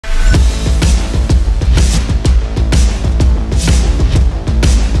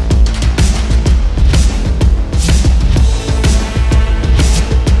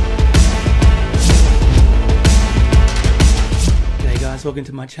welcome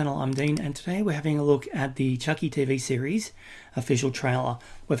to my channel. I'm Dean, and today we're having a look at the Chucky TV series official trailer.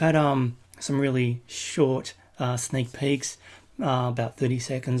 We've had some really short sneak peeks, about 30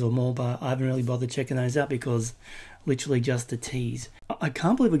 seconds or more, but I haven't really bothered checking those out because literally just a tease. I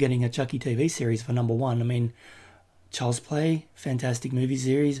can't believe we're getting a Chucky TV series for number one. I mean, Child's Play, fantastic movie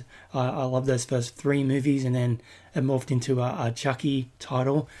series. I love those first three movies, and then it morphed into a Chucky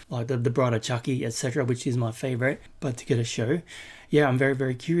title, like the Bride of Chucky, etc., which is my favorite. But to get a show, yeah, I'm very,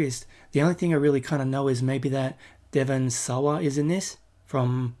 very curious. The only thing I really kind of know is maybe that Devon Sawa is in this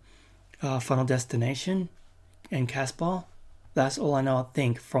from Final Destination and Casper. That's all I know, I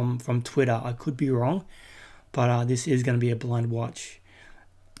think, from Twitter. I could be wrong, but this is going to be a blind watch.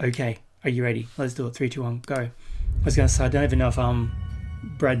 Okay, are you ready? Let's do it. 3, 2, 1, go. I was going to say, I don't even know if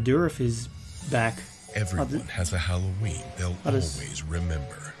Brad Dourif is back. Everyone has a Halloween they'll always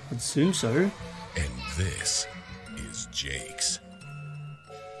remember. I'd assume so. And this is Jake's.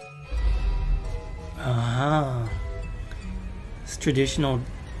 It's traditional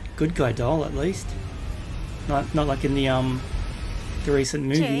good guy doll, at least. Not like in the recent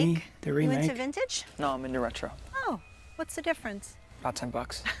movie, Jake, the remake. you into vintage? No, I'm into retro. Oh, what's the difference? About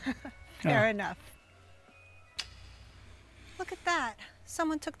 $10. Fair enough. Look at that.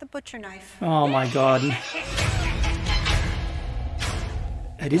 Someone took the butcher knife. Oh my god.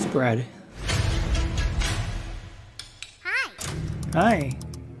 It is Brad. Hi. Hi.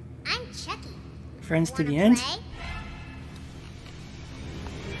 I'm Chucky. Friends to Wanna the end? play?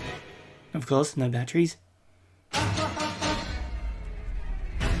 Of course, no batteries.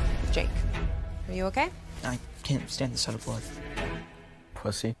 Jake, are you okay? I can't stand the sight of blood.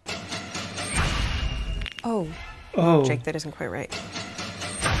 Pussy. Oh, Jake, that isn't quite right.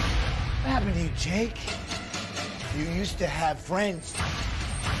 What happened to you, Jake? You used to have friends.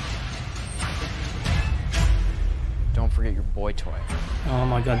 Don't forget your boy toy. Oh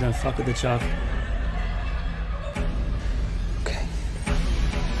my god, don't fuck with the Chuck. Okay.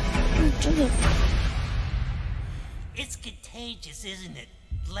 It's contagious, isn't it?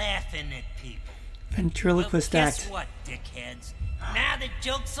 Laughing at people. Ventriloquist Well, act. guess what, dickheads? Now the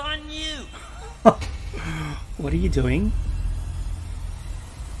joke's on you. What are you doing?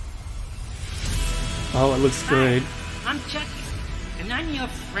 Oh, it looks good. Hi, I'm Chucky, and I'm your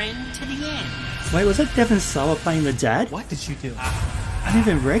friend to the end. Wait, was that Devon Sawa playing the dad? What did you do? I didn't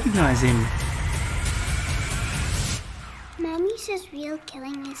even recognize him. Mommy says real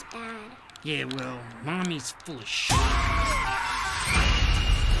killing is bad. Yeah, well, Mommy's full of shit.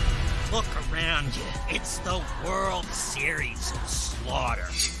 Look around you. It's the World Series of Slaughter.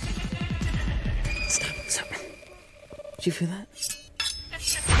 Stop. Did you feel that?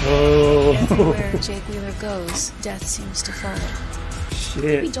 Oh, Everywhere Jake Wheeler goes, death seems to follow.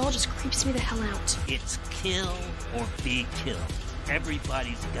 Baby shit. doll just creeps me the hell out. It's kill or be killed.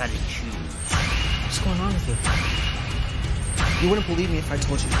 Everybody's gotta choose. What's going on with you? You wouldn't believe me if I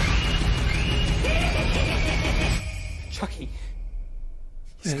told you. Chucky.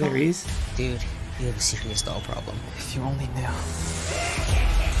 Yeah, there he is. Dude, you have a serious doll problem. If you only knew.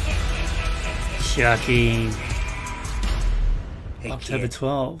 Chucky. Hey, October kid,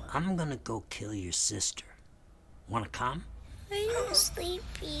 12. I'm gonna go kill your sister. Wanna come? I'm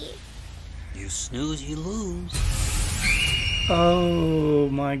sleepy. You snooze, you lose. Oh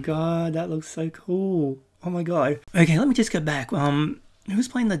my god, that looks so cool. Oh my god. Okay, let me just go back. Who's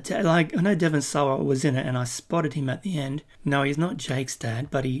playing the dad? Like, I know Devon Sawa was in it and I spotted him at the end. No, he's not Jake's dad,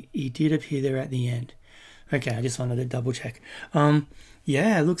 but he did appear there at the end. Okay, I just wanted to double check.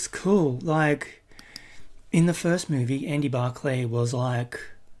 Yeah, it looks cool. Like, in the first movie, Andy Barclay was like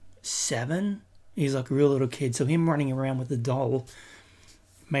 7. He's like a real little kid, so him running around with the doll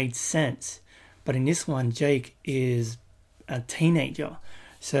made sense. But in this one, Jake is a teenager,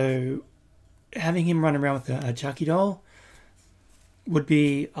 so having him run around with a Chucky doll would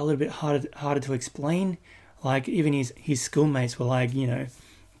be a little bit harder to explain. Like, even his schoolmates were like, you know,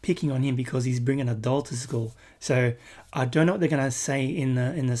 picking on him because he's bringing a doll to school. So I don't know what they're going to say in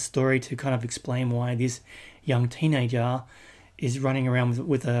the story to kind of explain why this young teenager is running around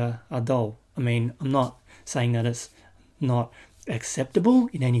with a doll. I mean, I'm not saying that it's not acceptable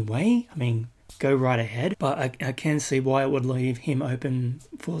in any way. I mean, go right ahead. But I can see why it would leave him open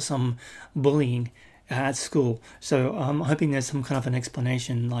for some bullying at school. So I'm hoping there's some kind of an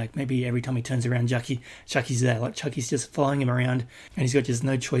explanation, like maybe every time he turns around, Chucky's there. Like, Chucky's just following him around and he's got just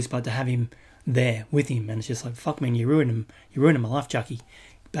no choice but to have him there with him. And it's just like, fuck man, you ruined my life, Chucky.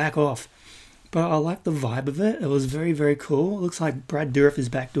 Back off. But I like the vibe of it. It was very, very cool. It looks like Brad Dourif is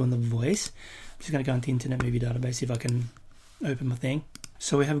back doing the voice. I'm just going to go into Internet Movie Database, see if I can open my thing.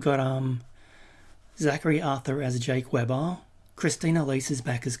 So we have got Zachary Arthur as Jake Weber, Christina Lease is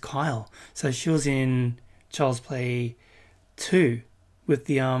back as Kyle. So she was in Child's Play 2 with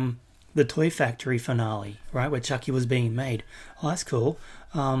the Toy Factory finale, right, where Chucky was being made. Oh, that's cool.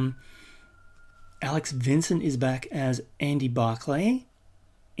 Alex Vincent is back as Andy Barclay.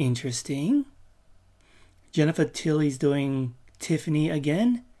 Interesting. Jennifer Tilly's doing Tiffany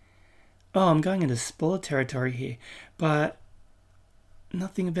again. Oh, I'm going into spoiler territory here, but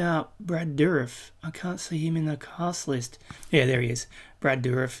nothing about Brad Dourif. I can't see him in the cast list. Yeah, there he is. Brad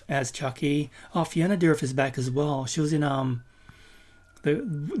Dourif as Chucky. Oh, Fiona Dourif is back as well. She was in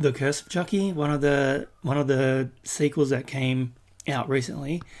the Curse of Chucky, one of the sequels that came out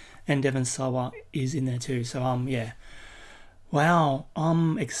recently, and Devon Sawa is in there too. So yeah. Wow,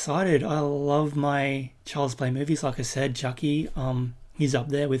 I'm excited. I love my Child's Play movies. Like I said, Chucky, he's up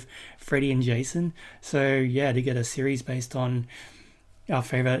there with Freddy and Jason. So yeah, to get a series based on our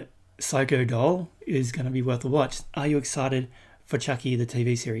favorite Psycho doll is going to be worth a watch. Are you excited for Chucky, the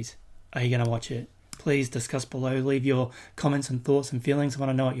TV series? Are you going to watch it? Please discuss below. Leave your comments and thoughts and feelings. I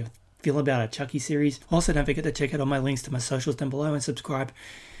want to know what you feel about a Chucky series. Also, don't forget to check out all my links to my socials down below and subscribe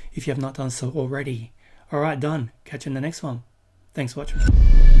if you have not done so already. Alright, done. Catch you in the next one. Thanks for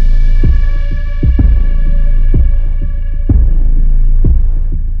watching.